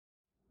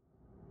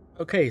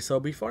Okay, so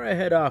before I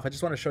head off, I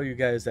just want to show you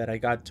guys that I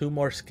got 2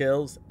 more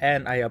skills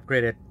and I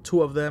upgraded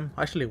 2 of them,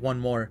 actually 1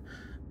 more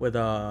with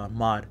a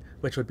mod,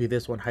 which would be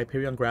this one,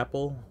 Hyperion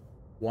Grapple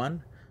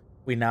 1.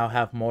 We now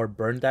have more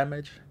burn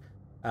damage.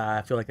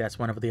 I feel like that's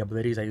one of the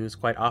abilities I use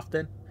quite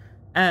often.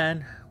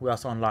 And we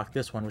also unlocked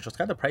this one, which was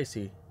kind of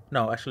pricey.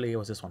 No, actually it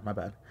was this one, my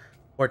bad.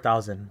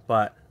 4,000,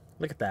 but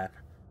look at that.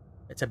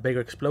 It's a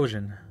bigger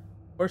explosion.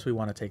 Of course we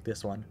want to take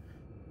this one.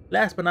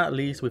 Last but not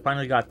least, we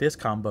finally got this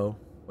combo,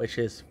 which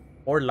is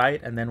 4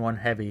 light and then 1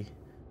 heavy.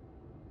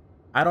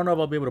 I don't know if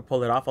I'll be able to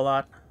pull it off a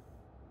lot.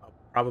 I'll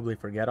probably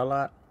forget a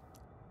lot,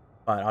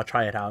 but I'll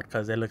try it out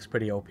because it looks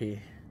pretty OP.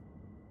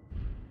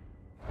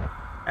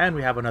 And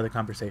we have another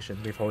conversation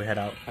before we head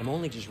out. I'm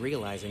only just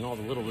realizing all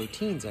the little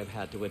routines I've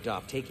had to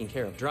adopt taking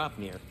care of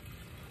Dropnir.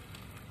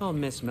 I'll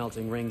miss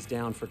melting rings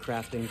down for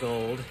crafting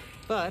gold,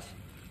 but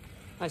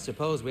I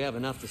suppose we have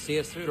enough to see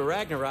us through to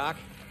Ragnarok.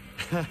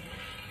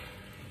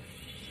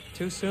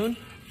 Too soon?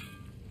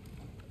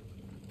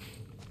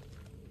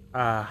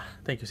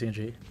 Thank you,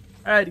 CNG.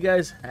 Alright,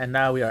 guys, and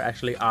now we are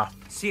actually off.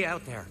 See you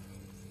out there.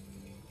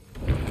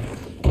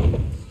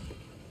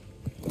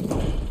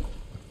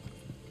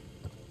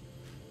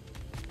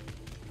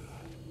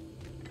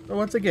 So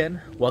once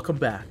again, welcome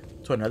back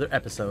to another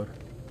episode.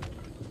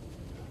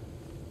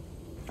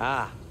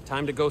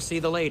 Time to go see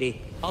the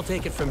lady. I'll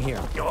take it from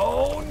here.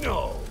 Oh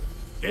no!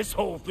 This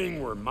whole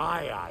thing were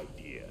my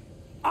idea.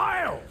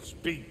 I'll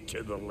speak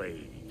to the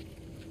lady.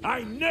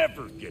 I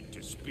never get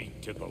to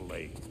speak to the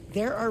lady.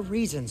 There are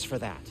reasons for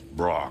that.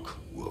 Brock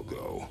will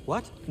go.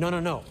 What?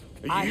 No.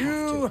 I have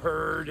You to.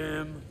 heard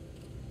him.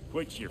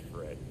 Quit your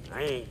fretting.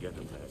 I ain't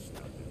gonna mess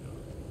nothing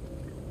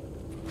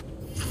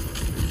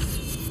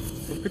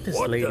Who could this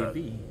What lady the-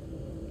 be?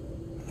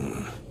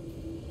 up.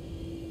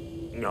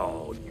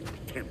 No, you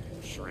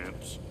pimple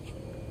shrimps.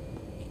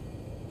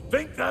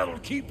 Think that'll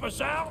keep us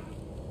out?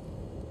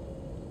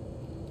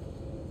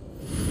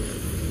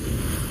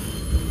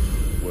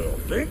 Well,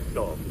 think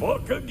the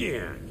fuck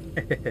again.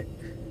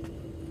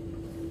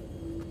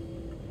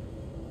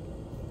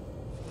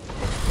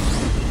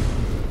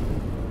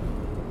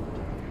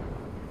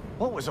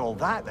 What was all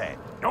that then?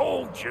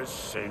 Oh,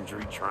 just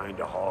Sindri trying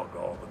to hog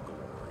all the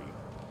glory.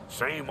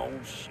 Same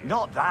old shit.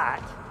 Not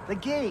that. The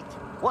gate.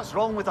 What's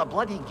wrong with a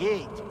bloody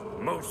gate?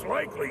 Most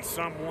likely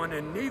someone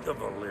in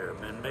Nidavellir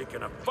been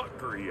making a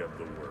fuckery of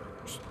the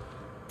works.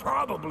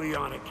 Probably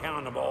on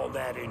account of all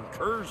that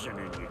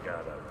incursioning you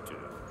got up to.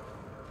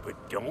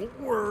 But don't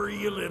worry,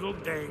 you little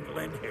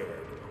dangling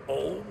head.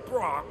 Old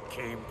Brock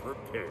came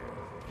prepared.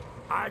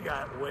 I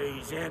got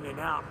ways in and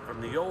out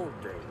from the old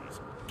days.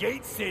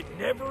 Gates he'd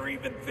never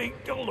even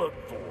think to look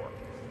for.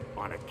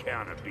 On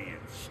account of being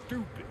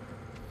stupid.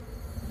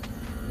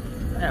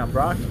 Damn,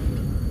 Brock.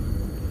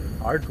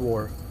 Our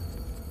dwarf.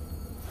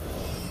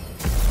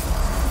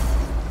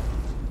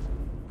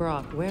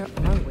 Brock, where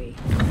are we?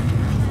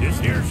 This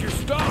here's your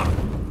stop.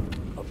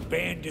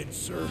 Abandoned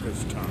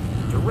service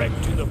tunnel,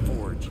 direct to the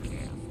forge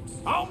camp.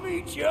 I'll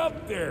meet you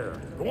up there.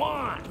 Go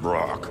on.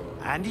 Brock,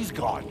 And he's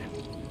gone.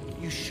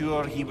 You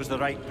sure he was the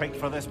right pick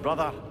for this,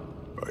 brother?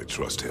 I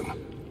trust him.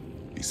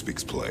 He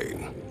speaks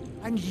plain.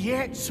 And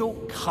yet so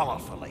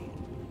colorfully.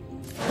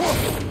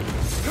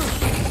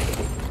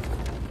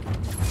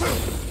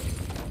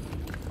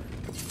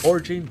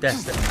 Forging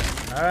Destiny.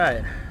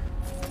 Alright.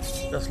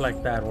 Just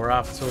like that, we're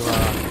off to,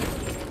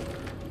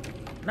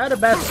 not a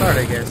bad start,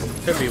 I guess.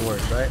 Could be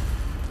worse, right?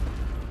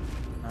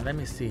 Now, let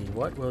me see.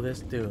 What will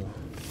this do?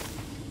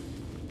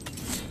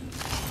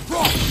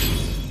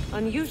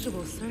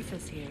 Unusual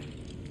surface here.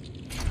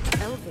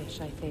 Elvish,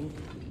 I think.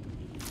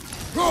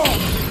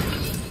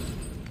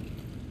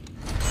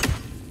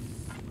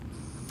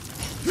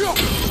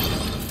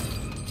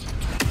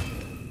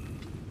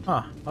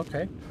 Huh,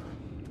 okay.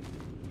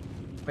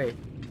 Wait.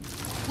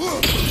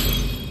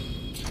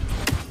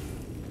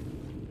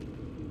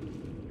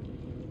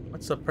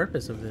 What's the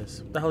purpose of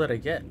this? What the hell did I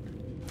get?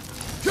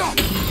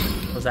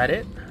 Was that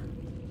it?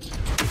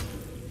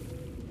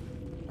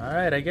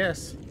 Alright, I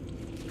guess.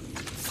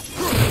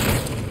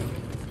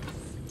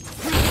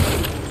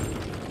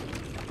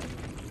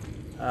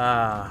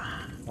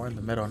 We're in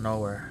the middle of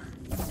nowhere.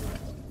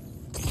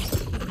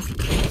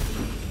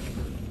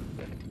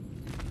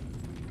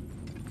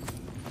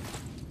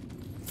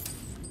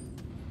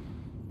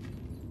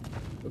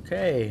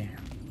 Okay.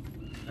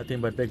 Nothing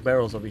but big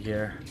barrels over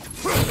here.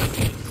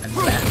 And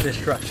mass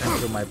destruction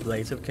through my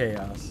blades of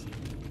chaos.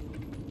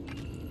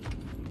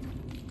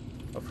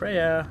 Oh,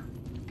 Freya,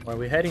 where are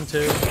we heading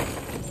to?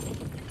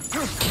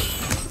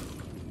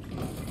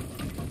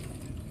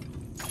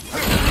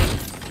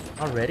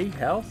 Already?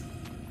 Health?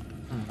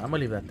 I'm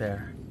gonna leave that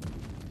there.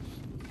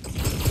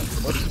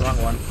 Whoops, wrong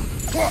one.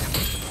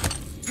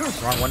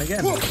 Wrong one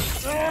again.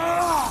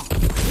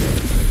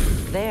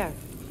 There.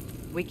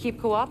 We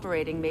keep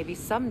cooperating, maybe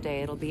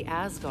someday it'll be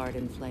Asgard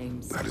in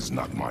flames. That is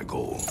not my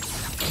goal.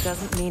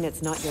 Doesn't mean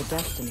it's not your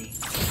destiny.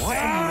 What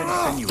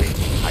are you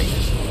insinuating,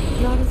 Titus?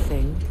 Not a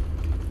thing.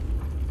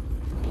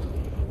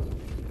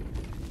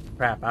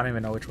 Crap, I don't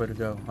even know which way to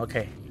go.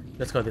 Okay,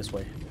 let's go this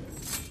way.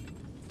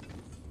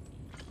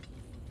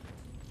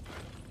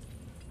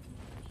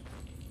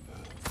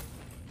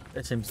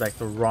 It seems like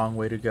the wrong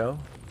way to go.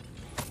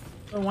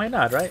 Well, why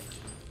not, right?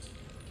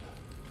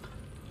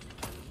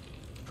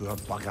 Poor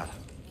bugger.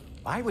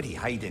 Why would he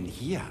hide in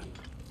here?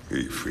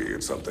 He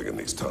feared something in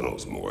these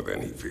tunnels more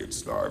than he feared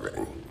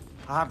starving.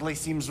 Hardly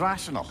seems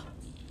rational.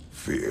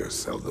 Fear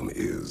seldom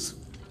is.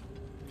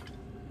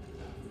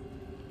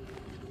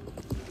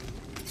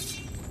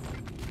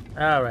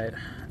 Alright,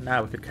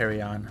 now we could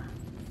carry on.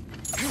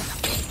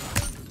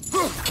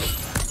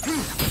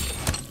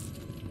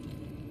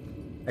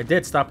 I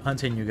did stop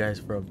hunting you guys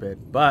for a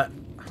bit, but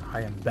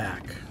I am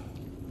back.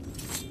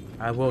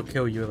 I will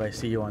kill you if I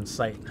see you on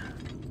sight.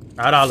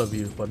 Not all of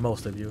you, but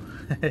most of you.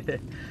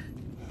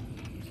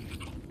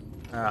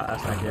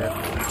 That's not good.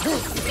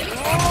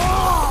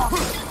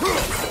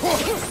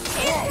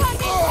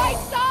 Right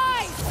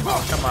side!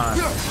 Come on.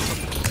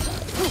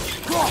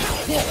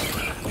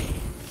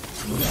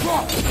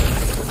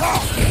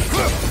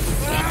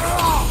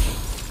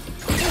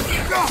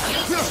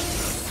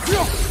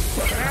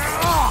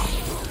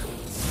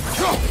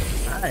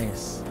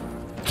 Nice.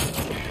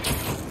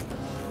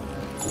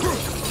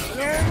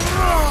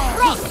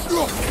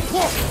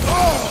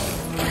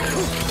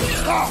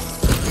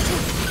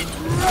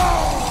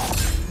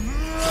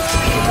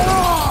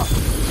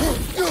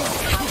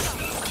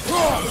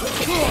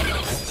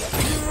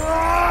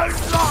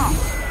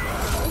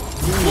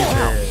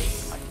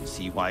 I can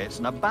see why it's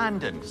an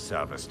abandoned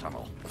service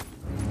tunnel.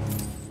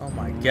 Oh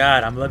my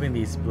god, I'm loving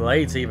these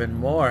blades even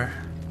more.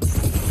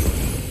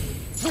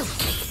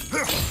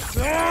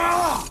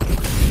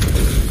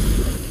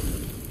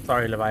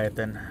 Sorry,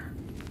 Leviathan.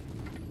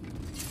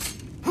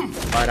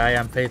 But I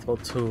am faithful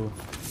to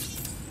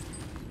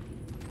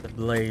the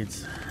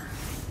blades.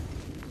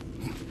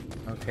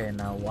 Okay,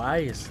 now why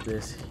is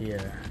this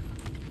here?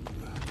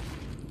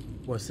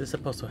 Was this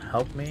supposed to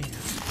help me?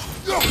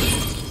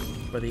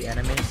 For the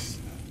enemies?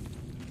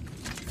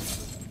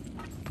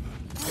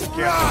 Be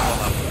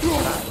careful,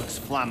 that looks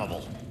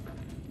flammable.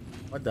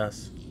 What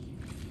does?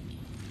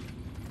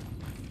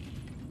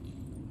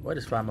 What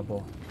is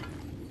flammable?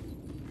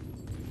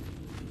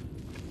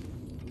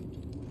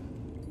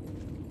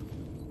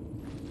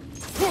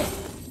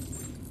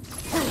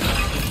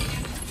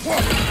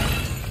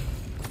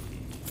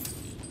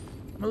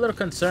 I'm a little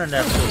concerned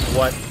as to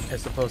what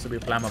is supposed to be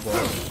flammable.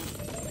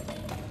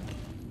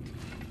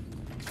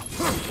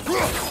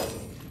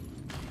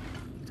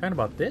 Talking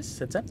about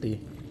this? It's empty.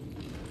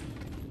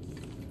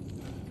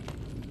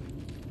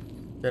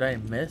 Did I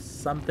miss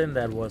something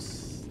that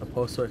was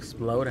supposed to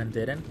explode and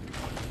didn't?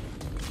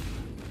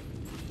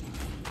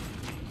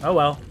 Oh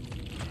well.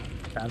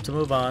 Time to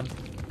move on.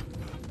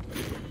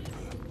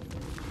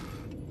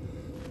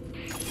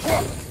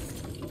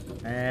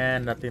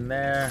 And nothing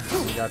there.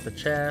 We got the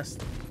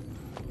chest.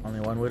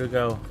 Only one way to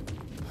go.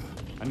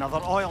 Another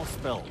oil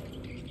spill.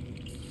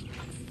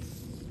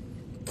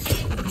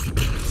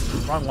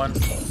 Wrong one.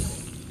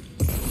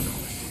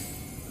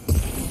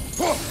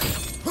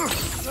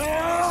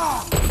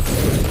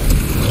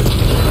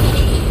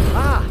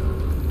 Ah!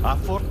 A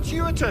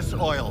fortuitous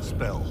oil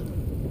spill.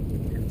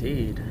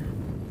 Indeed.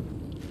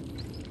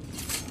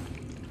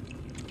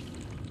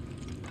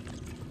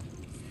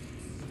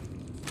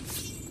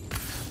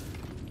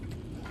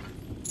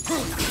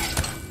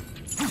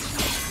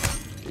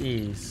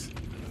 Jeez.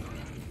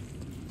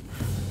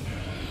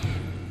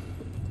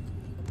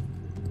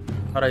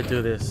 How'd I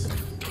do this?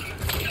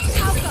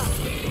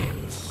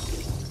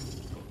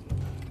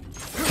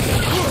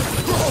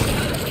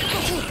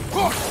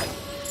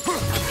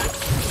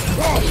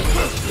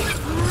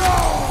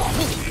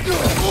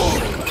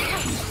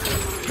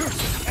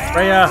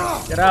 Freya,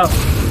 get out!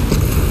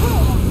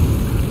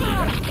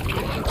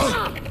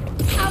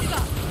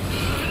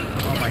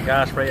 Oh my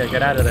gosh, Freya,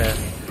 get out of there.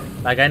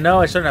 Like, I know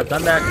I shouldn't have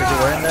done that because you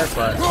were in there,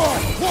 but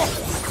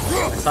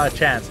I saw a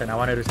chance and I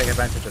wanted to take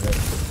advantage of it.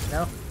 You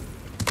know?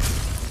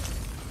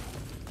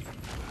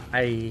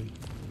 I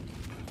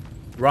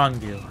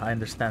wronged you. I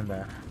understand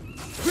that.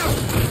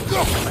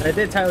 But I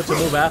did tell you to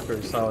move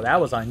after, so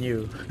that was on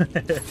you.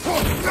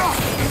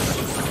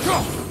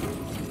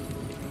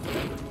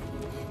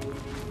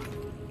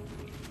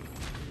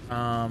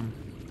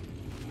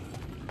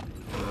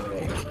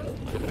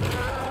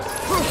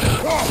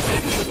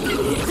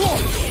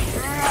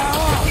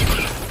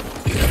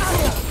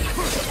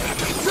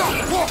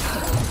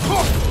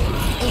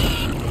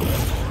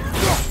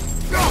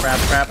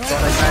 Crap,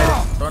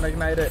 don't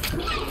ignite it.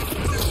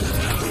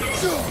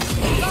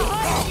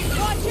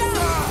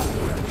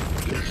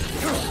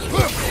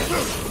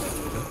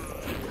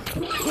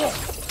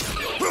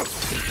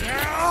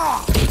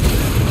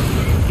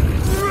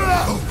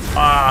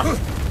 Ah,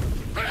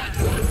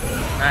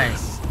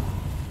 nice.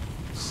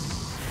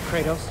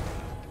 Kratos?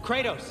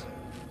 Kratos!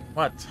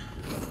 What?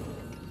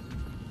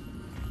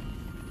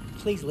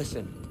 Please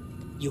listen.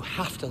 You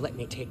have to let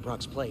me take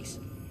Brock's place.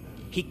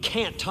 He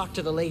can't talk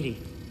to the lady.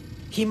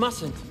 He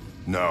mustn't.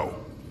 No.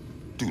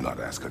 Do not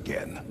ask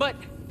again. But...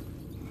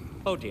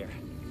 oh dear.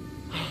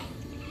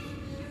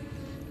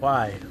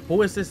 Why?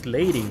 Who is this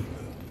lady?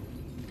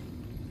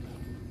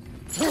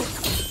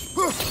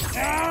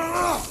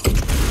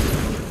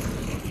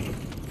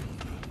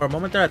 For a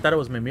moment there, I thought it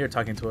was Mimir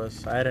talking to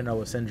us. I didn't know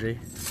it was Sindri.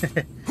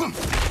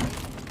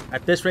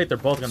 At this rate, they're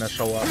both gonna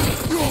show up.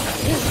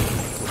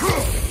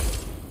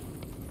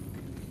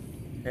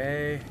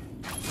 Okay.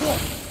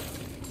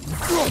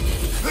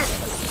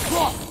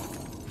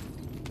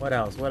 What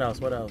else? What else?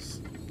 What else?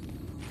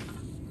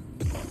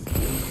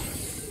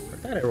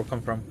 Where'd that arrow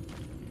come from?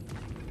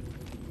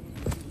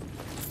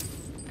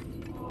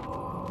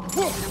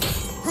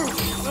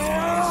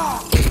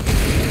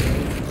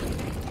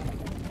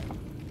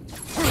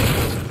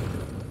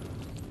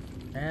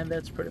 And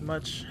that's pretty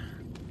much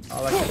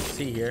all I can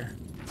see here.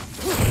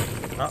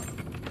 Oh,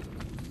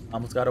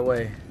 almost got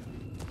away.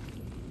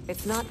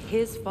 It's not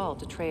his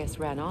fault Atreus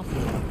ran off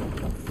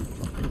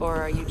you. Or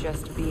are you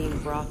just being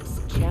Brock's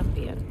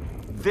champion?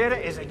 There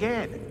it is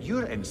again.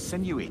 You're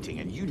insinuating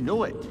and you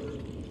know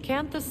it.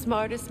 Can't the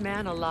smartest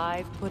man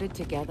alive put it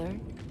together?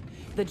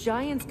 The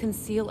giants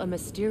conceal a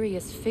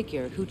mysterious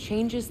figure who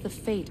changes the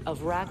fate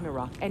of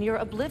Ragnarok, and you're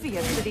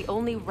oblivious to the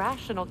only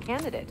rational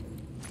candidate.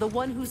 The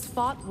one who's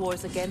fought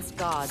wars against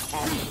gods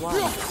and won.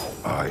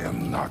 I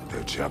am not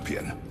their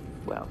champion.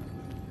 Well,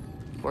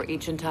 we're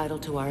each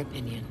entitled to our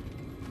opinion.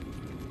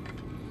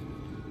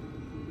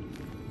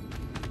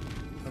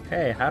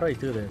 Okay, how do I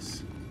do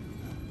this?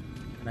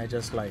 Can I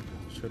just like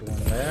shoot one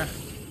there?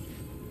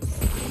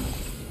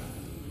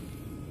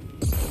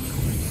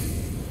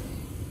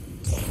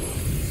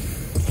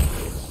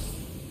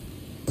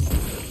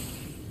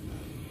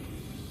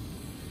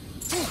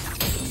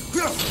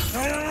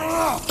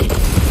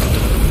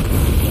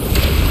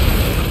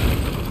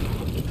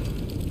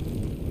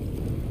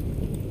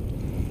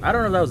 I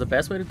don't know if that was the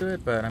best way to do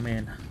it, but I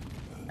mean,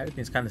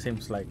 everything kind of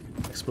seems like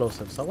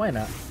explosive, so why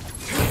not?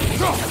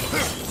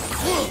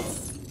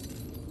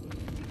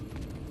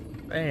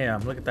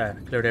 Bam, look at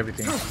that. Cleared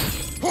everything.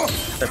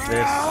 Except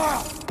this.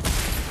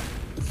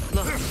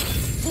 Look,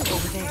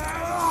 over there.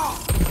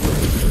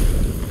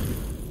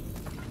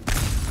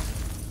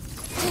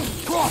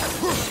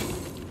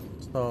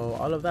 So,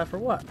 all of that for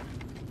what?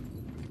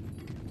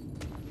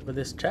 For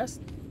this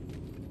chest?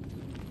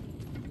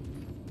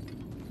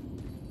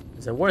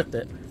 Is it worth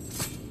it?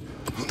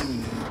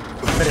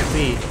 Could it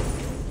be?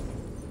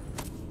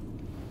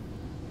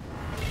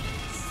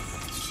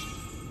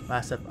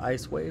 Massive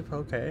ice wave,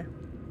 okay.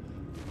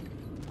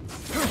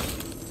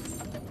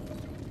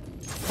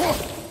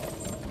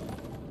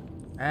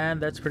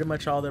 And that's pretty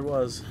much all there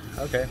was.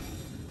 Okay.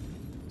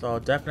 So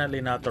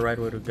definitely not the right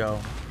way to go.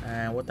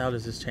 And what the hell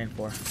is this chain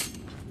for?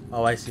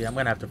 Oh, I see. I'm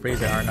gonna have to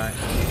freeze it, aren't I?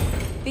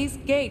 These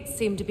gates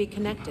seem to be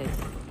connected.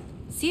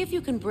 See if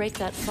you can break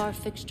that far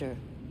fixture.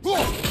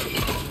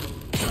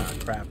 Ah,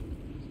 crap.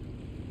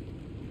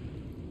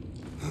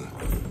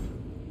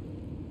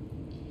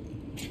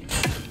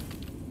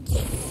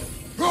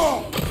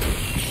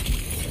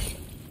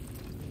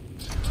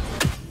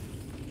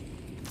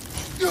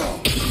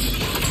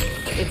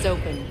 It's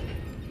open.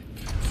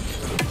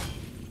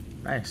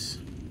 Nice.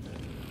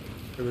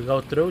 Should we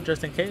go through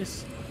just in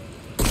case?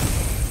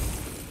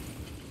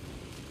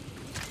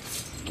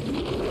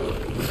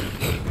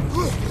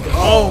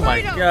 Oh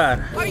my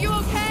god. Are you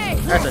okay?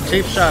 That's a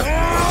cheap shot.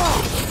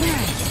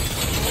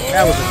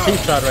 That was a cheap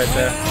shot right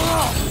there.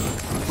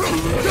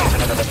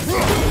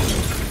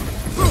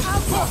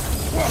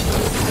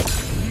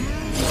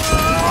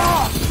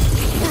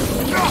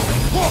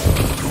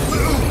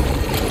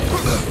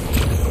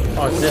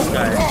 Oh, it's this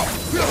guy.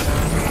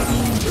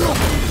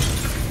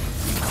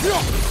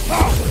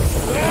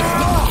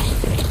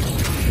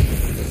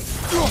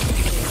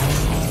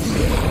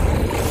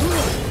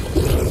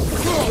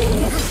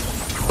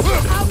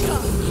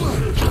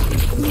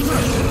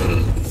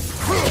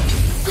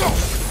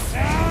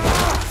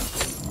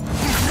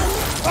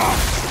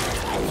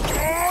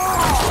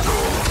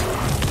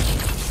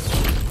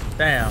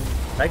 Damn,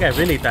 that guy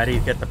really thought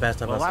he'd get the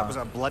best of us. Well, that was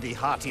a bloody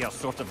heartier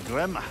sort of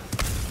grim.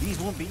 These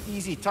won't be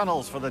easy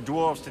tunnels for the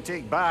dwarves to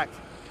take back.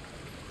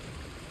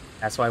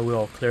 That's why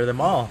we'll clear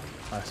them all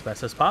as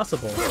best as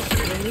possible.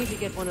 We'll need to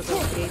get one of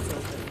those gates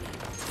open.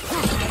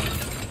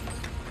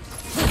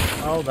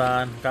 Hold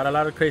on, got a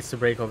lot of crates to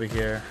break over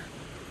here.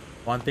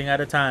 One thing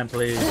at a time,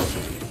 please.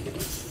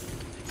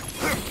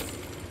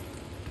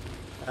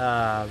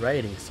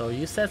 Righty, so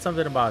you said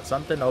something about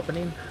something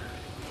opening?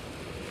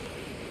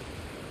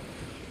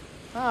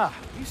 Ah,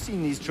 you've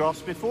seen these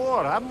troughs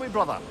before, haven't we,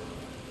 brother?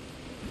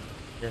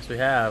 Yes, we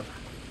have.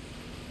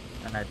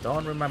 And I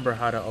don't remember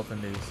how to open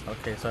these.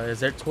 Okay, so is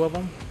there two of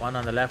them? One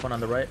on the left, one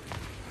on the right?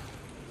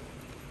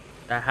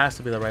 That has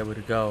to be the right way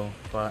to go,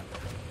 but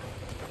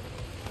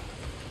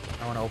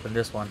I want to open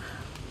this one.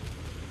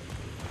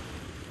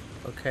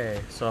 Okay,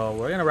 so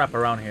we're gonna wrap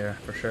around here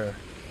for sure.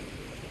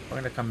 We're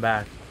gonna come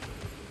back.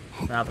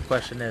 Now the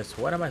question is,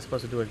 what am I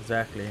supposed to do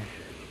exactly?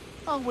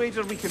 I'll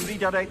wager we can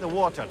redirect the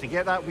water to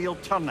get that wheel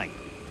turning.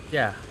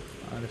 Yeah,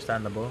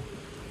 understandable.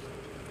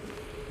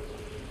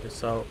 Okay,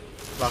 so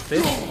block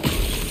this.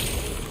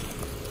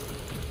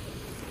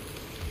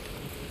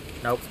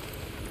 Nope.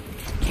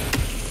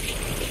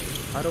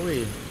 How do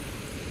we?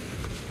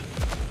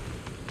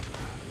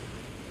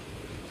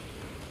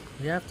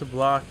 We have to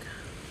block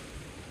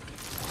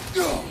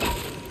Did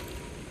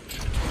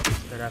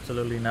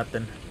absolutely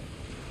nothing.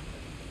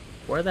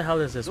 Where the hell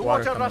is this The water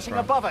water coming rushing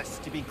from? above us,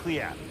 to be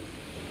clear.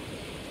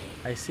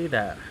 I see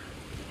that.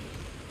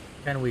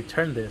 Can we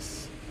turn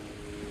this?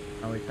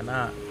 No, we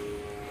cannot.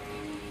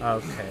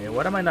 Okay,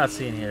 what am I not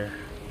seeing here?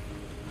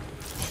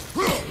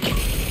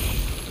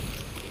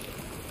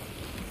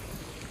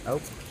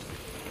 Nope.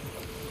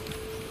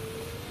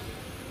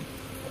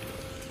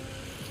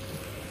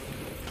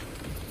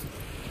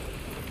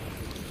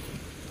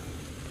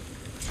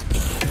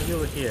 Maybe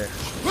over here.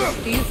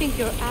 Do you think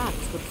your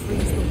axe would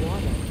freeze the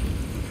water?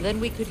 Then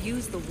we could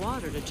use the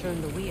water to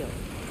turn the wheel.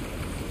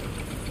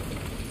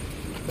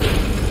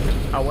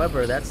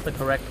 However, that's the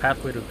correct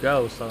pathway to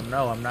go, so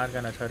no, I'm not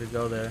gonna try to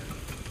go there.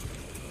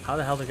 How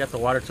the hell to get the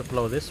water to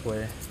flow this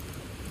way?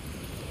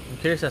 I'm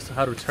curious as to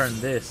how to turn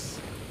this.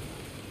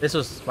 This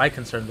was my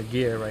concern, the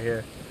gear right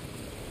here.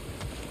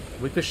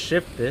 We could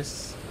shift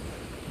this,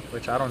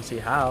 which I don't see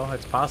how.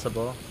 It's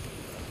possible.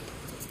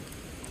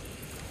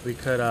 We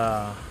could,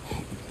 I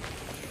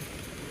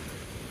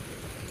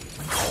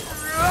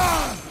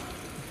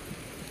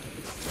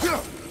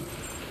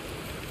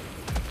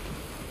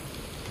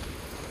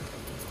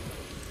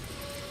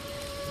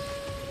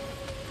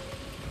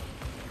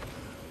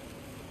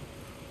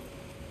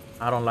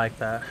don't like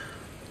that.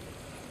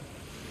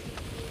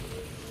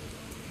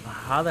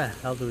 How the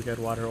hell do we get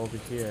water over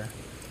here?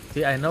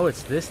 See, I know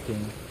it's this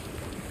thing.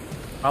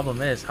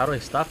 Problem is, how do I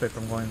stop it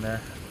from going there?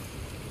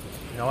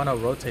 I want to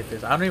rotate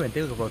this. I don't even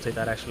think we can rotate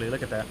that actually.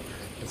 Look at that.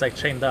 It's like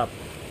chained up.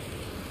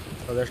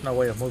 So there's no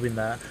way of moving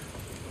that.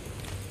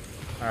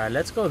 Alright,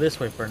 let's go this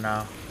way for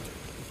now.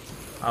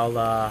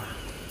 I'll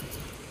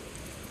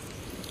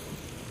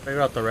figure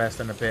out the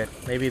rest in a bit.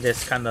 Maybe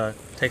this kind of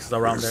takes us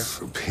around there.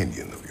 This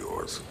opinion of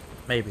yours.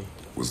 Maybe.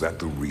 Was that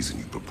the reason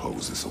you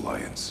proposed this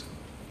alliance?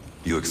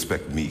 You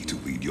expect me to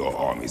lead your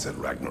armies at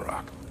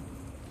Ragnarok?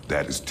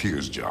 That is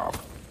Tyr's job,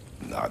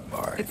 not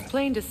mine. It's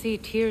plain to see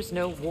Tyr's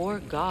no war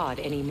god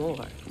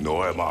anymore.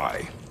 Nor am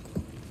I.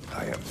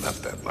 I have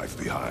left that life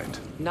behind.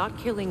 Not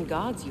killing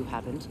gods you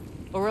haven't.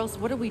 Or else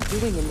what are we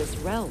doing in this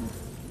realm?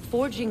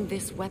 Forging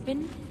this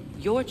weapon?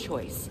 Your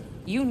choice.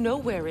 You know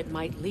where it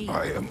might lead.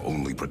 I am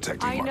only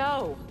protecting I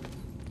know.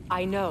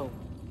 I know.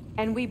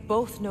 And we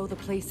both know the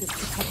places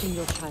protecting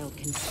your child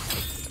can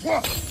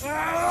go.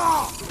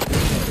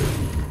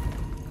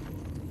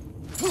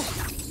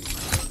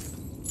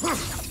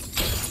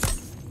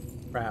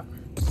 Crap.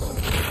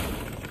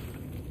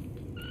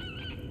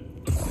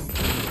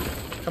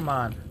 Come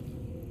on.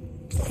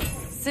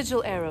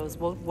 Sigil arrows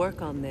won't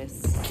work on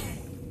this.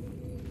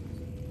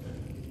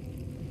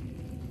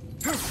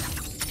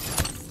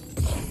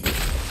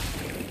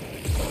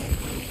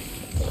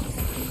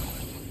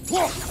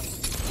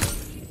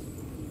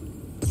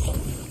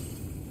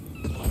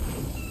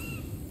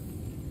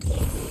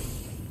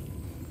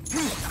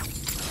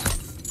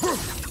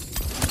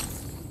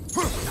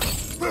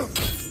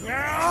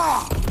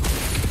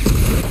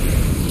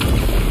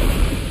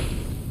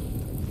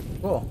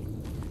 Cool.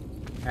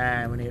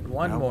 And we need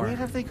one Now, more. where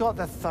have they got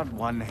the third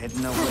one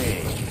hidden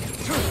away?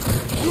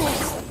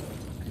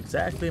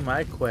 Exactly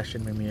my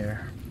question,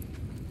 Mimir.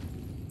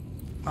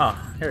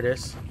 Ah, here it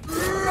is.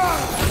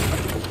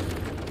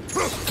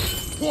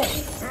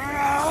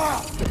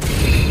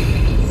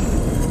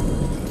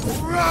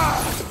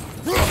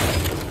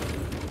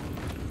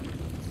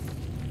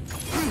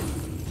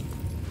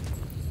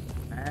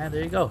 And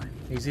there you go.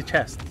 Easy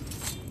chest.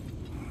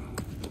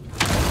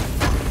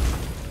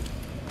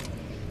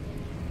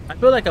 I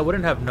feel like I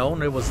wouldn't have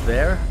known it was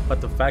there,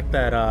 but the fact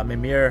that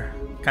Mimir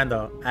kind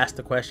of asked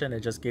the question, it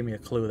just gave me a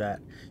clue that,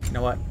 you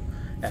know what,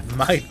 it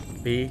might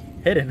be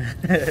hidden.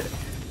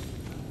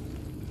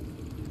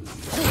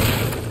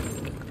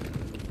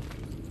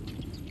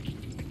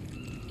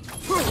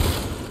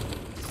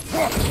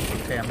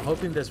 Okay, I'm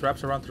hoping this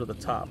wraps around through the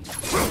top.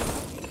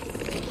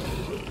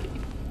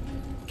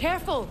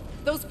 Careful!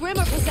 Those Grimm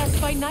are possessed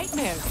by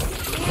nightmares.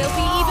 They'll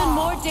be even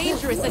more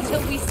dangerous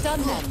until we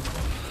stun them.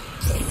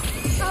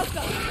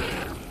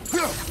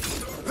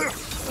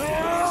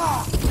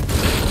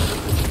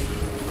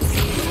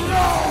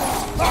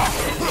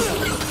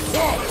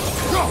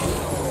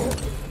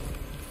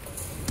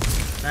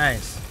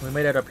 Nice. We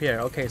made it up here.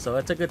 Okay, so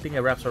it's a good thing it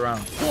wraps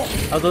around.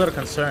 I was a little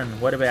concerned.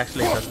 What if it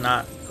actually does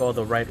not go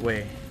the right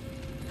way?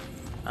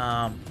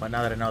 But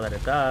now that I know that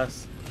it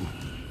does,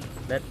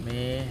 let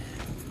me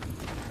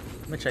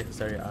check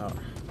this area out.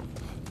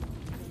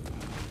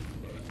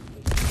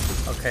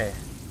 Okay,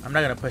 I'm not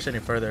gonna push any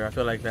further. I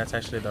feel like that's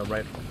actually the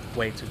right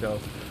way to go.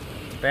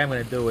 What I'm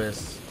gonna do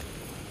is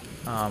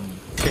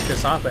kick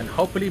this off, and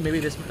hopefully maybe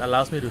this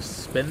allows me to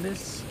spin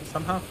this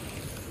somehow.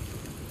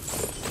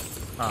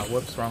 Ah,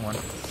 whoops, wrong one.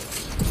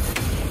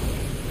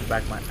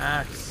 Back my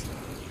axe.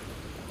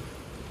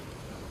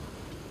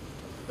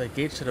 The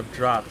gate should have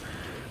dropped.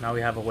 Now we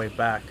have a way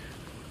back.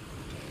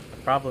 The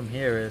problem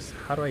here is,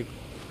 how do I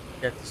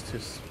get this to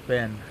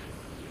spin?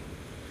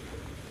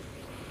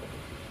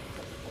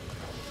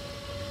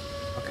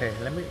 Okay,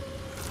 let me...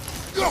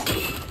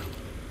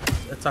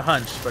 It's a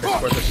hunch, but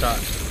it's worth a shot.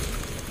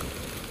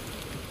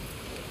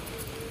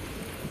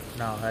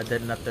 No, I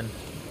did nothing.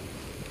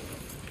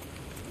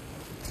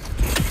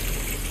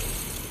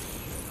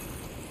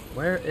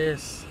 Where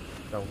is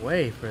the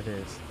way for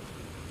this?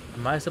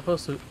 Am I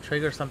supposed to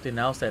trigger something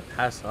else that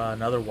has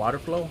another water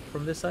flow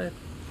from this side?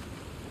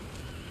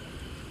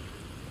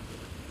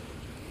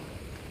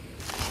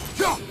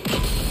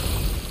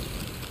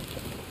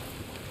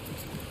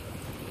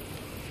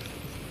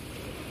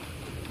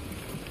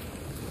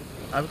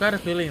 I've got a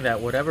feeling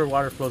that whatever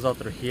water flows out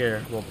through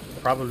here will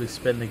probably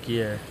spin the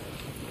gear.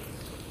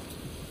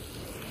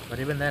 But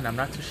even then, I'm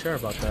not too sure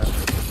about that.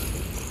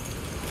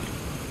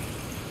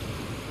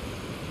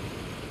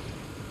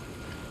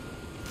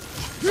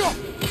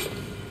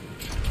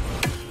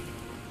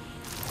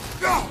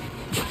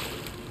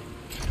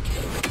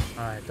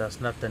 Alright,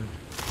 does nothing.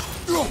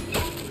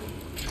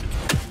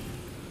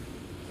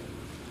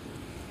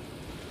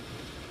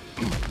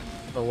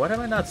 But what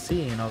am I not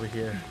seeing over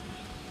here?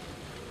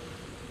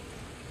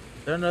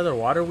 Is there another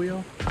water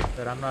wheel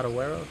that I'm not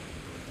aware of?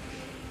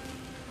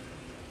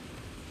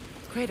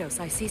 Kratos,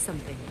 I see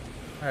something.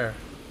 Where?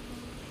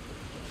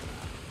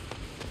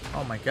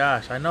 Oh my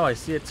gosh, I know I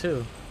see it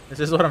too. This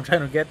is what I'm trying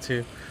to get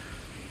to.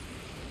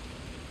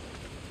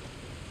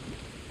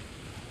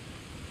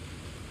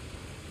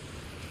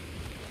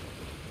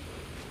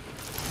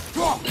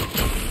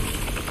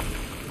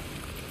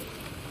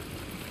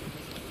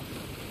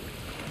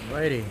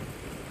 Alrighty.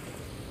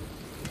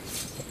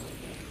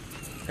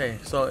 Okay,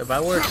 so if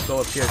I were to go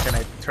up here, can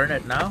I turn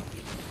it now?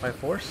 By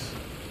force?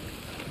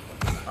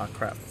 Oh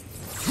crap.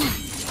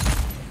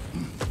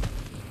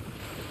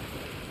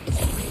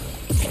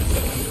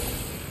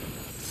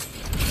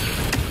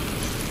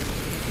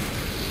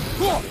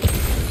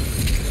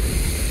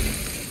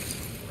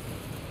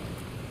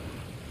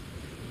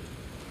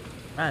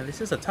 Man,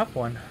 this is a tough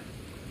one.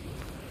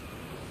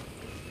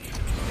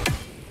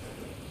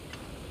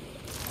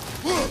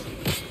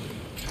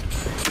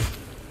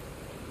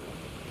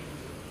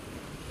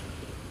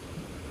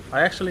 I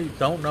actually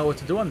don't know what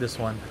to do on this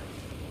one.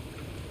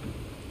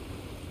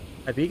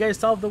 Have you guys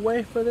solved the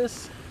way for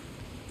this?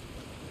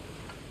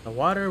 The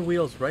water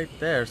wheel's right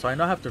there, so I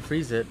know I have to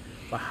freeze it,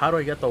 but how do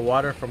I get the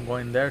water from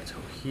going there to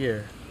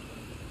here?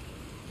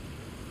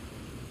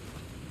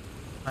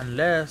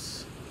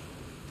 Unless...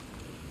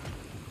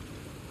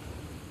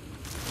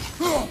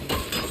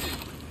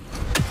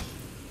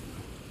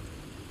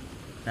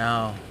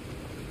 No.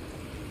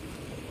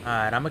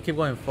 Alright, I'm gonna keep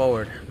going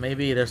forward.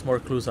 Maybe there's more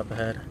clues up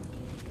ahead.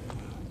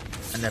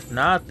 And if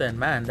not, then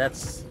man,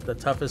 that's the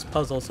toughest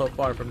puzzle so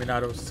far for me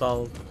not to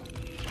solve.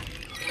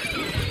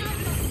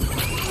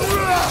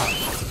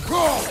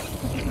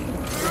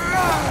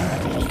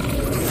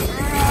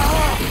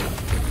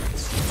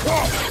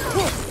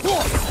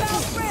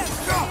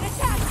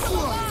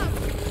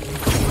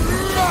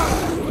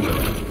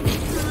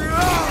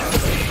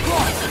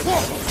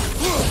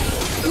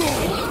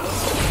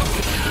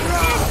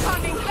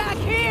 Coming back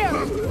here!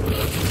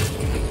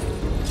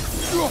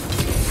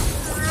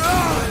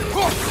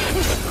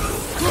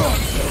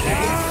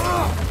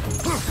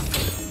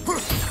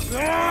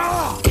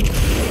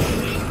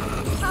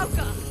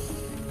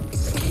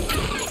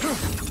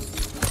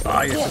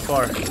 Ah, you're too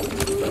far.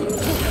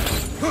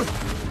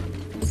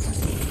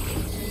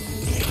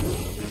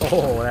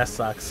 Oh, that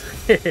sucks.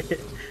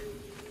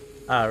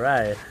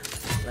 Alright.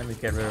 Let me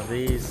get rid of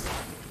these.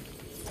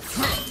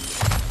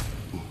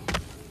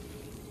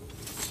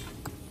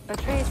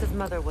 Atreus'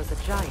 mother was a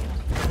giant,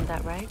 isn't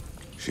that right?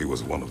 She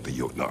was one of the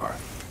Jotnar.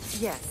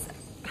 Yes.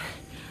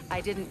 I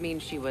didn't mean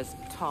she was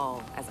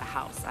tall as a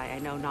house. I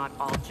know not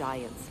all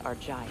giants are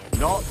giants.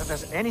 Not that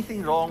there's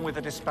anything wrong with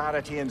the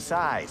disparity in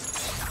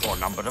size, or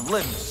number of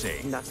limbs,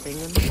 say. Nothing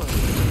in the world.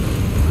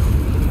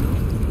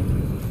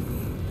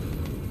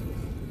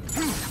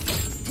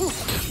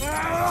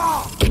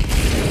 I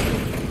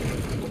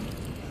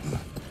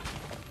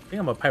think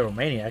I'm a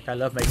pyromaniac. I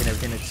love making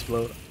everything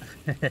explode.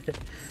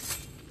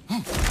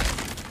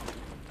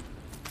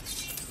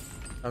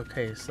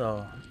 Okay,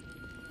 so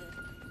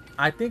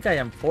I think I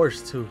am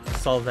forced to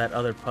solve that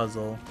other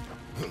puzzle.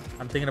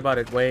 I'm thinking about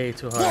it way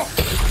too hard.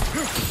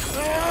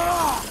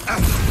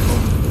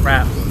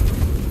 Crap.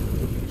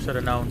 Should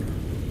have known.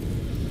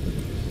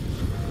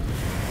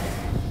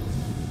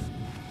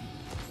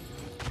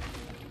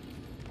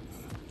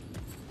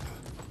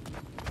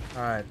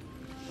 Alright.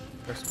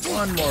 There's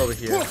one more over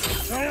here.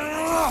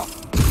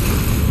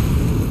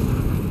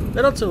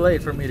 Little too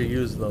late for me to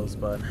use those,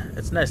 but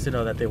it's nice to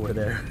know that they were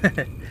there.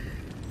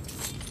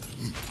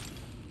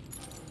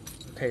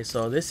 Okay,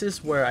 so this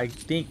is where I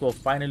think we'll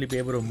finally be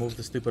able to move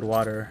the stupid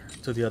water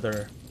to the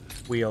other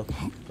wheel,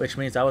 which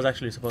means I was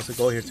actually supposed to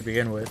go here to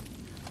begin with,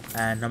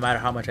 and no matter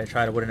how much I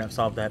tried, I wouldn't have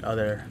solved that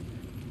other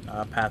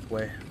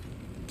pathway.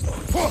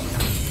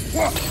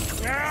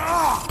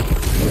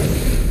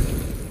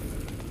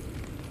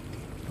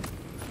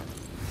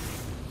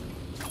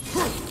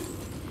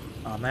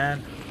 Oh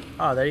man.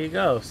 Oh, there you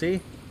go. See?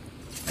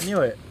 I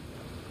knew it.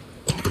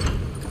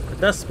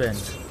 It does spin.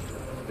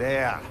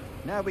 There.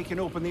 Now we can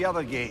open the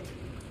other gate.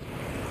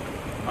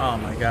 Oh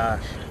my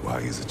gosh. Why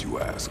is it you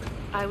ask?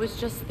 I was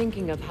just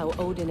thinking of how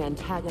Odin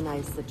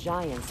antagonized the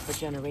giants for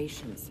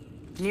generations.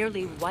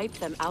 Nearly wiped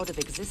them out of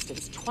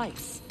existence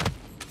twice.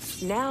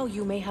 Now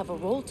you may have a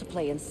role to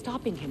play in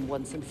stopping him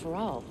once and for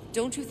all.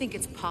 Don't you think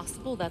it's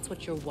possible that's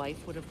what your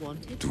wife would have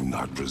wanted? Do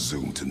not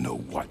presume to know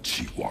what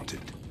she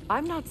wanted.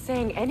 I'm not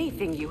saying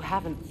anything you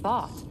haven't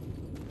thought.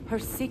 Her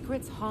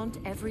secrets haunt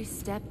every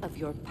step of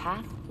your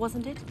path,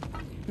 wasn't it?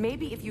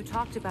 Maybe if you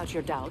talked about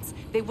your doubts,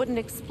 they wouldn't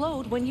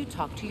explode when you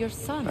talked to your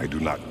son. I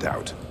do not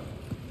doubt.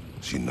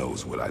 She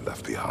knows what I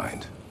left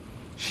behind.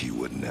 She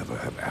would never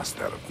have asked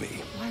that of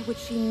me. Why would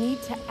she need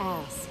to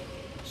ask?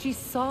 She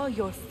saw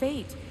your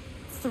fate.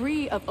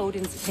 3 of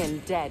Odin's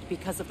kin dead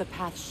because of the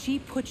path she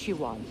put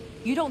you on.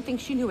 You don't think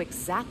she knew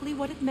exactly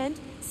what it meant,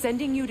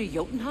 sending you to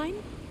Jotunheim?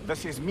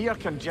 This is mere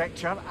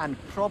conjecture, and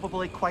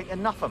probably quite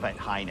enough of it,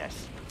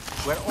 Highness.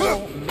 We're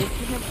all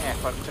making an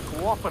effort to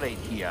cooperate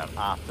here,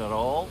 after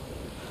all.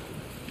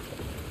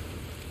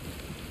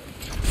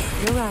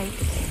 You're right.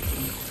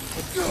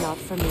 It's not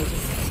for me to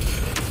say.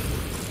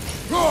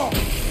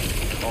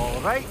 All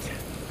right,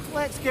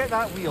 let's get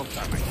that wheel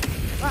turning.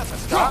 That's a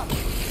start.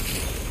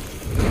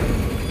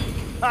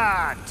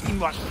 Ah,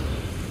 teamwork.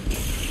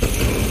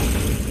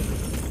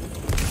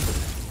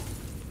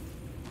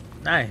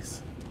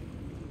 Nice.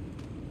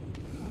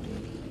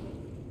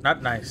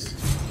 Not nice.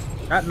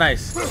 Not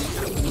nice.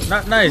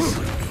 Not nice.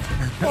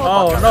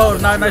 Oh no,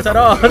 not nice at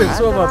all. It's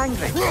so much.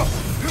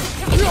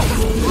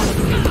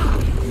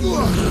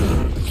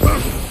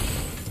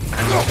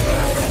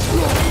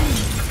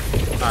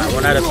 Alright,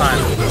 one at a time.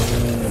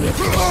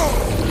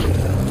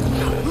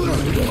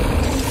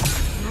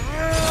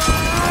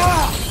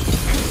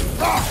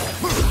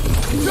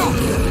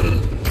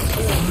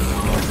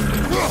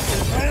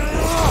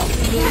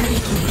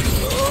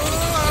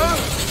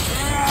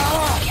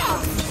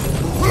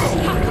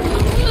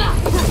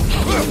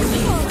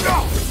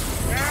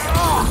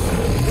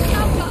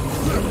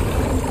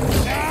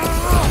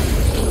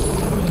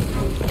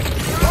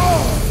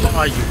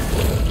 Oh, you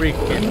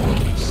freaking.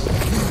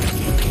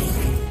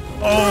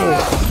 Oh!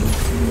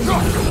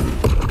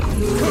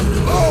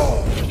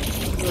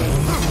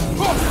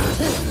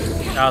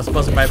 That was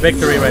supposed to be my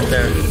victory right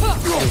there. You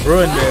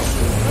ruined it.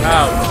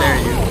 How dare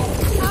you,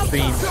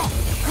 beam.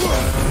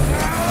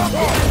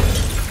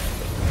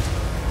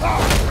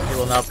 He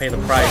will now pay the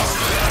price.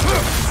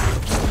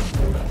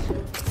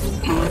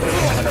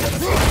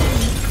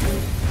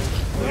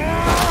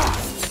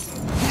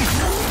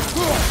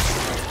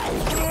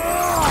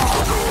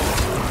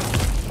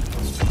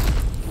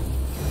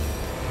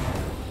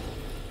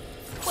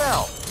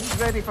 Well, he's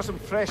ready for some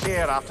fresh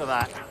air after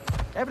that.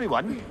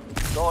 Everyone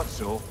thought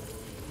so.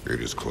 It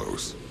is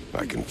close.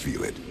 I can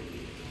feel it.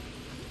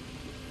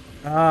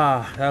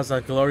 Ah, that was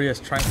a glorious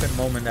triumphant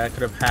moment that I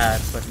could have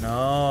had, but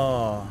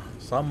no.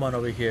 Someone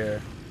over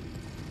here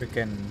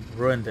freaking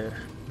ruined it.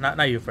 Not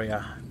you,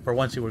 Freya. For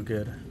once you were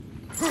good.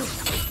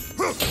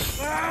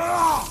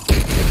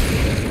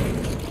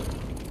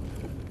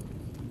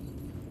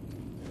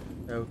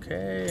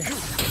 Okay.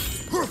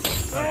 Close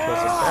the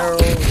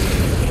barrel.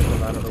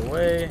 Move out of the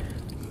way.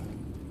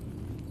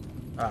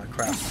 Ah,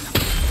 crap.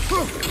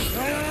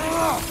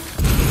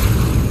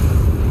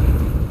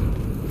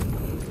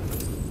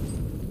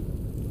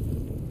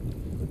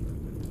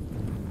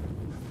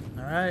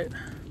 Alright.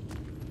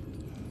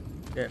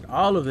 Get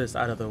all of this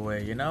out of the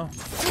way, you know?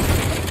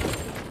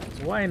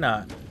 So why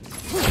not?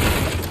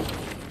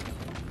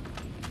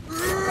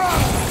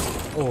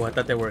 Oh, I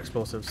thought they were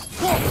explosives.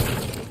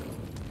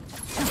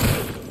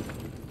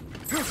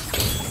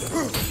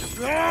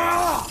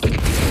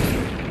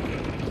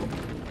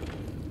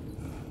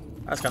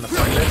 That's kind of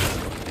pointless.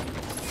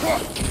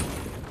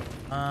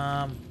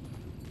 I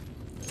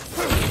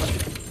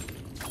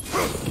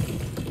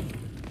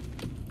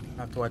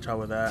have to watch out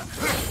with that.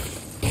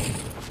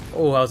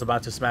 Oh, I was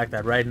about to smack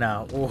that right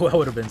now. Oh, that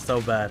would have been so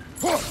bad.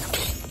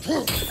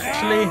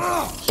 Actually,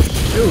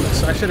 shoot!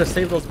 I should have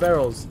saved those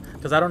barrels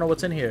because I don't know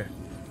what's in here.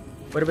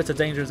 What if it's a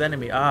dangerous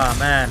enemy? Ah,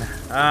 man.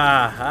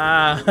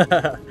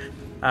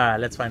 Alright,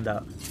 let's find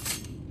out.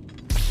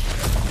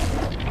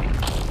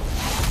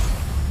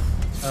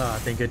 Oh,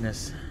 thank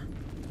goodness.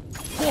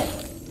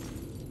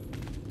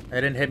 It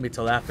didn't hit me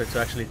till after to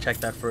actually check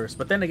that first.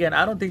 But then again,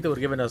 I don't think they would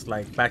have given us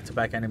like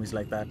back-to-back enemies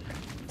like that.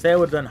 Say I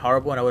would have done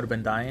horrible and I would have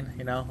been dying,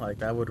 you know? Like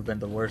that would have been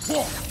the worst.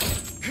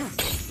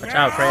 Watch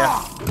out, Freya.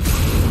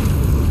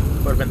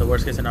 Would have been the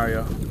worst case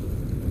scenario.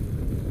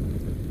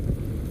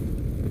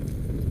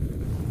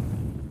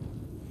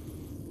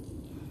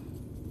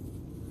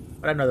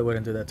 But I know they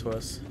wouldn't do that to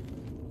us.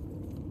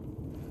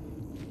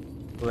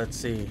 Let's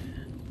see.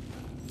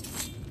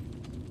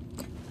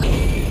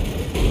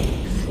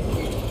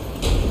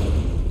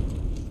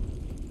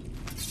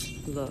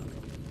 Look,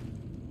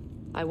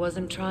 I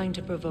wasn't trying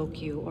to provoke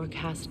you or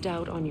cast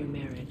doubt on your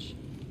marriage.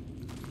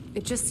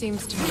 It just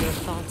seems to me your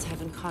thoughts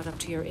haven't caught up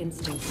to your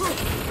instincts.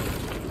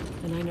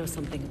 And I know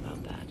something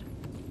about that.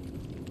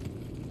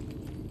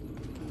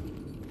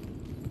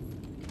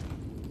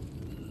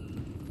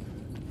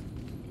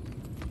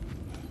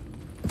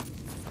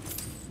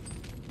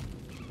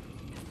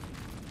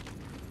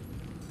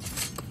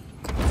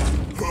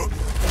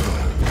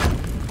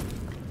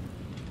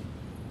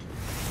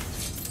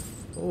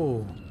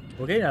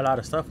 We're getting a lot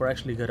of stuff. We're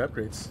actually good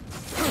upgrades.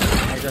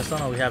 I just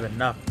don't know we have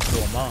enough to do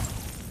them all.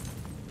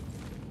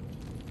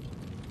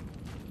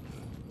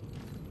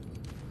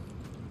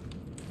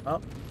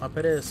 Oh, up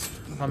it is.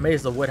 I'm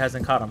amazed the wood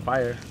hasn't caught on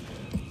fire.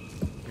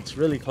 It's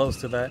really close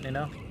to that, you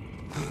know?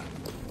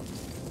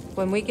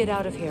 When we get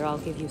out of here, I'll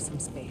give you some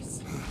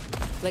space.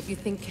 Let you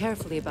think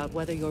carefully about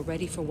whether you're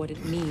ready for what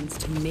it means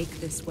to make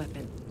this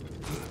weapon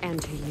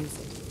and to use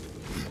it.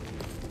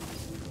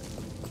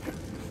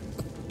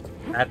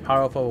 That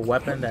powerful a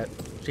weapon that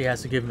she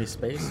has to give me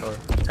space, or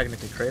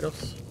technically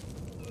Kratos?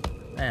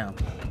 Damn.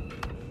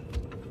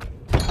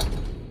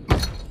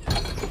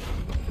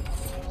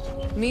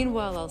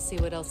 Meanwhile, I'll see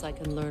what else I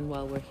can learn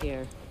while we're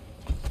here.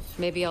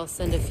 Maybe I'll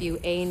send a few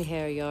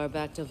Einherjar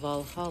back to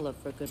Valhalla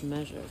for good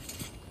measure.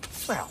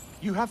 Well,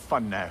 you have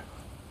fun now.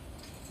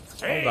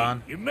 Hey, Hold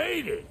on. you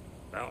made it.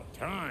 About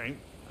time.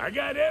 I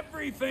got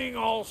everything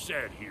all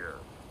set here.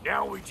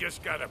 Now we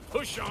just gotta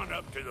push on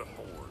up to the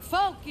fort.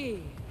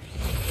 Falky!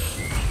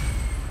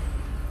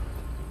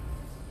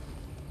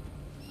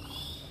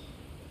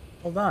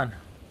 Hold on.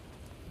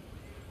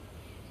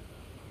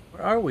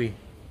 Where are we?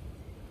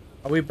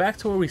 Are we back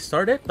to where we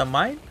started? The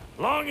mine?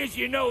 Long as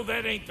you know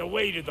that ain't the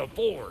way to the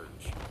forge.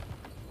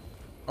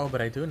 Oh,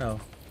 but I do know.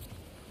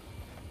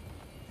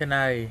 Can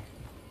I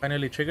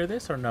finally trigger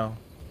this or no?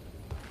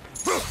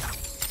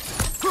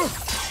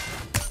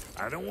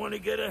 I don't want to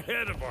get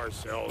ahead of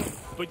ourselves,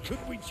 but could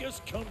we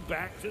just come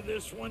back to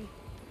this one?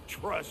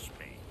 Trust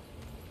me.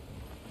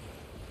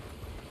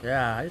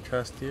 Yeah, I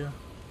trust you.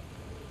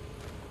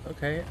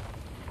 Okay.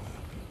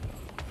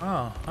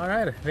 Oh,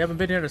 alright. We haven't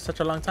been here in such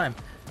a long time.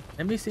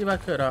 Let me see if I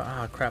could.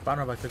 Ah, crap. I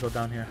don't know if I could go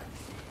down here.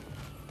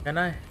 Can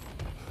I?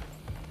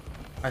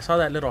 I saw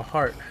that little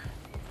heart.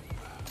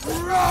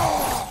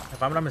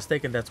 If I'm not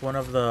mistaken, that's one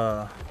of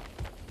the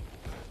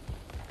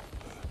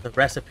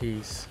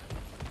recipes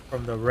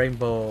from the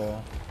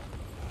Rainbow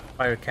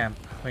Fire Camp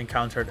we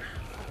encountered.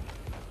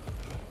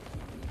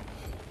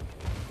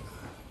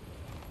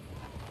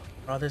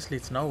 Oh, this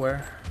leads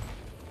nowhere.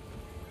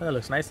 Oh, that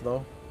looks nice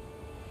though.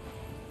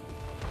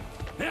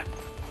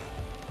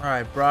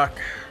 Alright, Brock.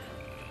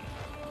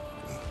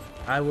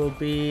 I will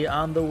be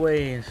on the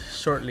way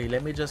shortly.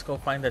 Let me just go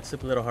find that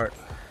stupid little heart.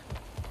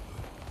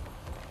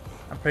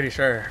 I'm pretty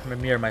sure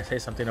Mimir might say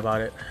something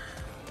about it.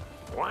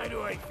 Why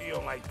do I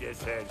feel like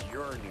this has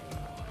yearning?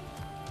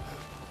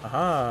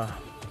 Aha.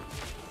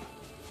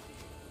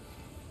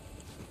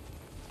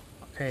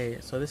 Okay,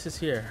 so this is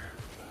here.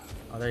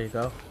 Oh, there you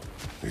go.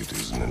 It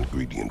is an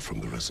ingredient from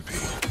the recipe.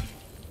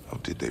 How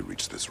did they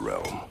reach this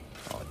realm?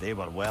 Oh, they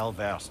were well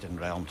versed in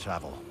realm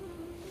travel.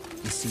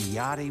 You see,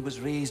 Yari was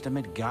raised a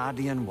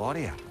Midgardian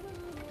warrior.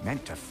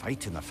 Meant to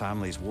fight in the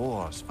family's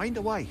wars, find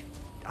a wife,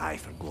 die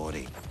for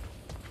glory.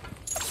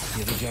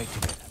 He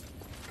rejected it.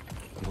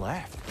 He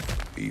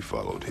left. He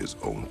followed his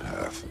own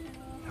path.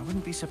 I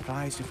wouldn't be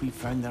surprised if we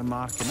found their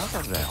mark in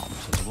other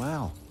realms as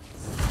well.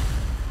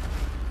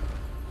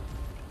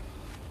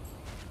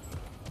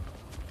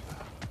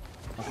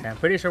 Okay, I'm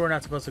pretty sure we're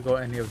not supposed to go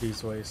any of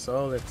these ways,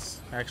 so let's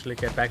actually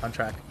get back on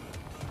track.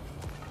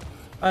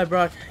 Alright,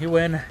 Brock, you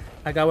win.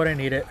 I got what I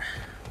needed.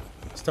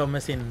 Still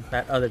missing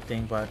that other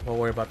thing, but we'll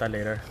worry about that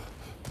later.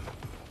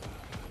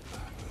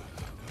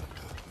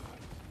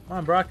 Come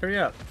on, Brock, hurry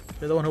up.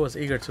 You're the one who was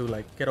eager to,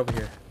 like, get over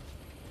here.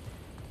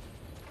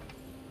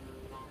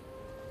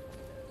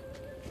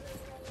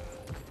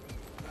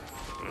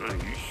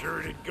 You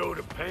sure did go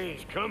to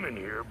pains coming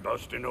here,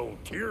 busting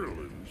old Tyr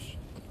loose.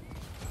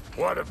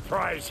 What a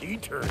prize he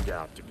turned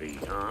out to be,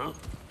 huh?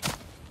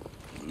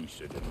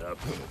 Lucid enough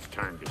when it's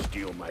time to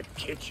steal my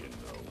kitchen,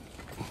 though.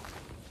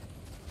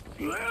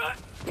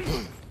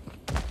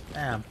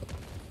 Damn.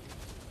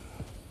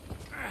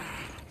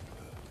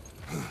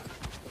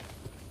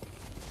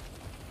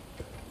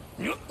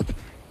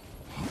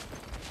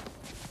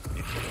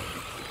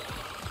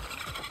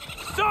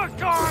 Suck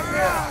on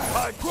that,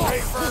 mud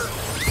paper!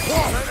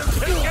 Better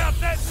take out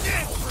that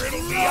ditch or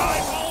it'll be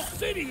eyeball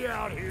city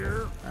out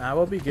here! I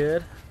will be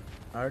good.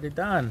 Already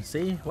done.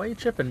 See? Why are you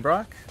tripping,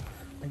 Brock?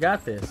 I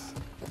got this.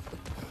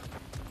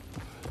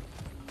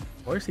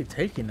 Where is he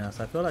taking us?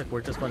 I feel like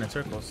we're just going in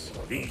circles.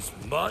 These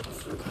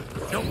mutts?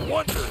 No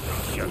wonder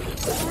they shut it.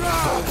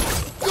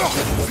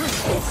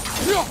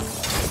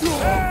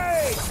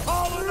 Hey!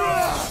 Calling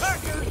on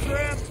pecker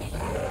trip!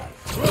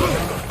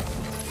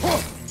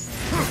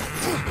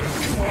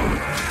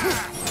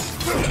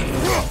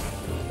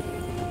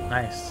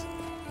 Nice.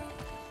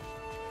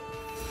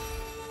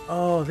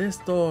 Oh, this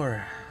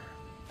door.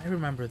 I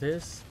remember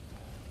this.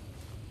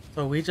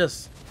 So we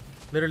just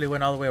literally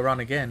went all the way around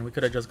again. We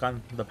could have just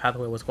gone the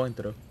pathway I was going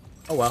through.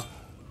 Oh well.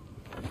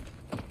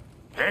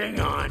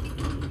 Hang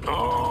on.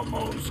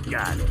 Almost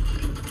got it.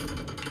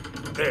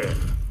 There.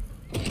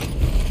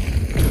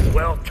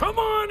 Well, come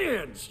on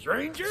in,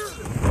 stranger.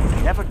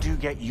 Never do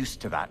get used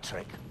to that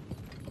trick.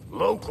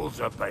 Locals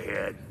up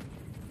ahead.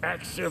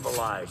 Act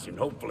civilized and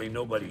hopefully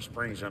nobody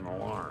springs an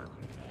alarm.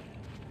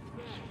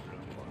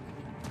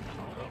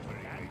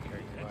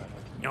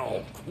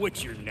 No,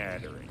 quit your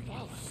nattering.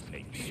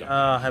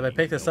 Have I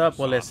picked this up?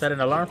 Will it set an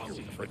alarm?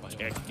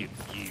 Protective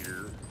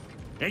gear.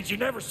 Ain't you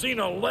never seen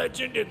a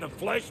legend in the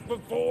flesh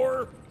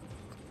before?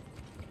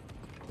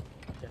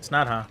 It's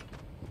not, huh?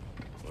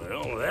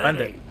 Well, that Find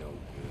it. ain't no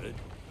good.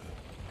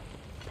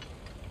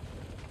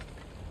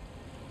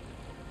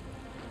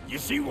 You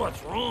see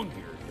what's wrong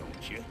here,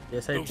 don't you?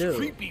 Yes, I Those do.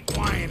 creepy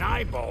flying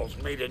eyeballs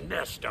made a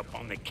nest up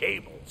on the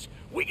cables.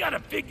 We gotta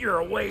figure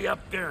a way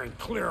up there and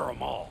clear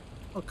them all.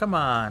 Oh, come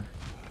on.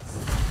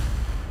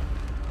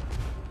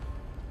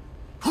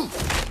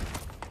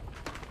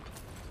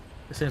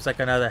 This seems like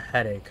another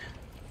headache.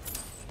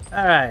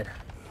 Alright.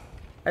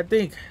 I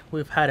think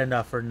we've had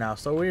enough for now,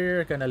 so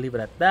we're gonna leave it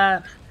at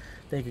that.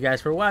 Thank you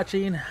guys for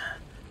watching.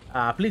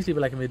 Please leave a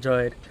like if you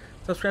enjoyed.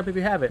 Subscribe if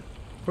you haven't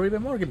for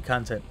even more good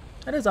content.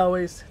 And as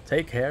always,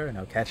 take care, and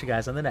I'll catch you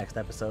guys on the next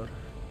episode.